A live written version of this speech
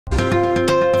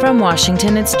From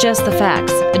Washington, it's Just the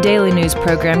Facts, a daily news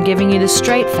program giving you the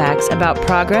straight facts about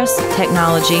progress,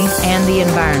 technology, and the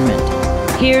environment.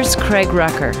 Here's Craig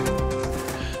Rucker.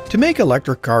 To make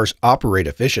electric cars operate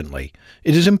efficiently,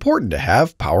 it is important to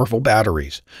have powerful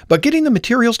batteries. But getting the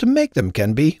materials to make them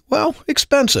can be, well,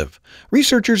 expensive.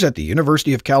 Researchers at the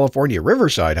University of California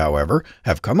Riverside, however,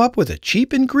 have come up with a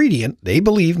cheap ingredient they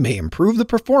believe may improve the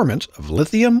performance of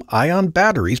lithium-ion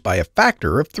batteries by a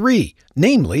factor of 3,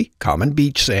 namely common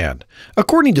beach sand.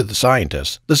 According to the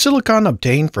scientists, the silicon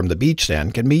obtained from the beach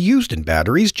sand can be used in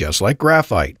batteries just like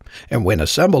graphite, and when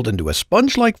assembled into a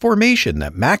sponge-like formation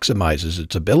that maximizes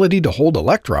its ability to hold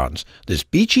electrons, this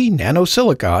beachy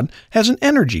nanosilicon has an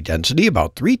energy density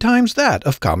about 3 times that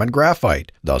of common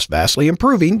graphite, thus vastly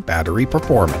improving battery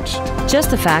performance. Just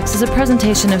the Facts is a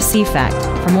presentation of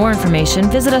CFACT. For more information,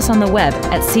 visit us on the web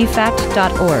at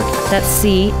cfact.org. That's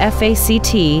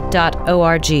cfact.org.